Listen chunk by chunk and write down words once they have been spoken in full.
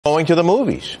Going to the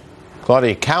movies.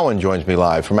 Claudia Cowan joins me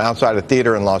live from outside a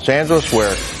theater in Los Angeles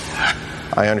where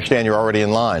I understand you're already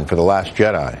in line for The Last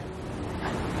Jedi.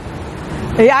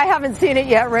 Yeah, I haven't seen it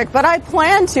yet, Rick, but I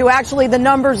plan to. Actually, the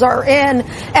numbers are in,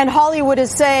 and Hollywood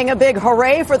is saying a big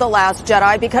hooray for The Last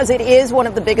Jedi because it is one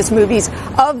of the biggest movies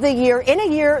of the year in a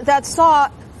year that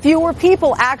saw fewer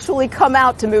people actually come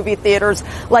out to movie theaters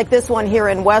like this one here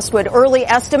in Westwood. Early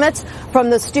estimates from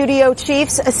the studio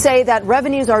chiefs say that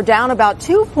revenues are down about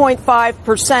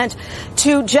 2.5%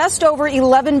 to just over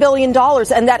 $11 billion,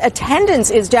 and that attendance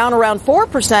is down around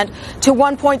 4% to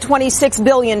 1.26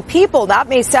 billion people. That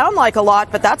may sound like a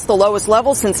lot, but that's the lowest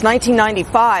level since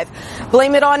 1995.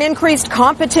 Blame it on increased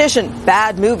competition,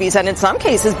 bad movies, and in some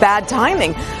cases, bad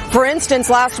timing. For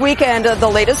instance, last weekend, the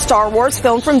latest Star Wars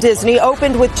film from Disney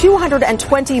opened with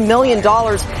 $220 million,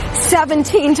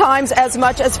 17 times as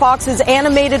much as Fox's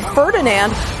animated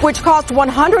Ferdinand, which cost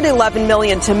 $111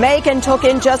 million to make and took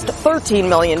in just $13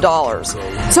 million.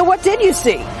 So what did you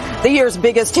see? The year's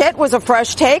biggest hit was a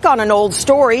fresh take on an old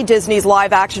story, Disney's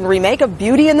live-action remake of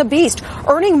Beauty and the Beast,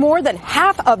 earning more than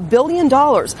 $500 million,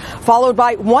 followed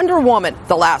by Wonder Woman,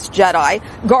 The Last Jedi,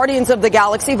 Guardians of the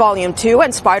Galaxy Volume 2,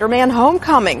 and Spider-Man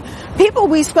Homecoming. People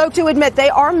we spoke to admit they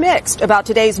are mixed about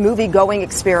today's movie-going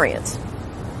experience.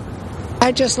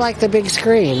 I just like the big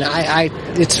screen.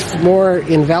 It's more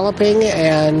enveloping,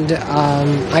 and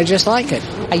I just like it.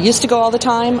 I used to go all the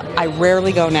time. I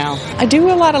rarely go now. I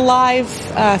do a lot of live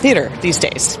theater these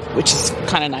days, which is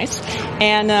kind of nice.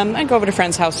 And I go over to a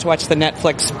friend's house to watch the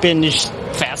Netflix binge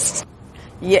fest.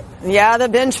 Yeah, the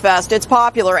binge fest. It's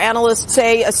popular. Analysts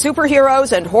say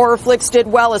superheroes and horror flicks did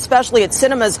well, especially at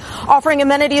cinemas, offering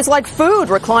amenities like food,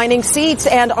 reclining seats,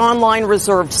 and online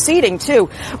reserved seating, too.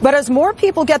 But as more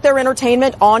people get their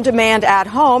entertainment on demand at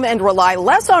home and rely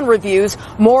less on reviews,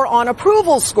 more on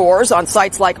approval scores on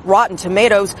sites like Rotten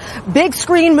Tomatoes, big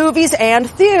screen movies and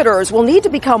theaters will need to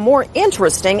become more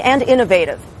interesting and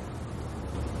innovative.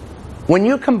 When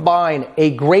you combine a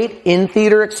great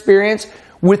in-theater experience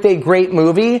with a great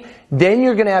movie, then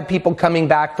you're going to have people coming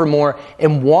back for more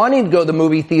and wanting to go to the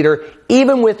movie theater,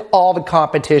 even with all the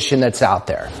competition that's out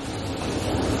there.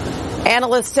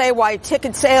 Analysts say while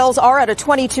ticket sales are at a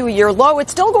 22-year low,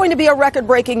 it's still going to be a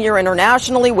record-breaking year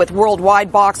internationally, with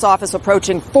worldwide box office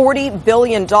approaching $40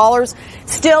 billion.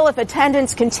 Still, if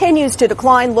attendance continues to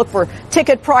decline, look for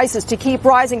ticket prices to keep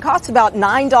rising. Costs about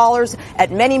 $9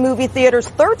 at many movie theaters,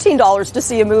 $13 to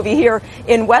see a movie here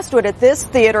in Westwood at this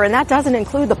theater, and that doesn't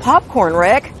include the popcorn,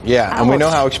 Rick. Yeah, and we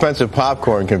know how expensive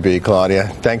popcorn can be, Claudia.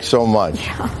 Thanks so much.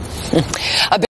 Yeah.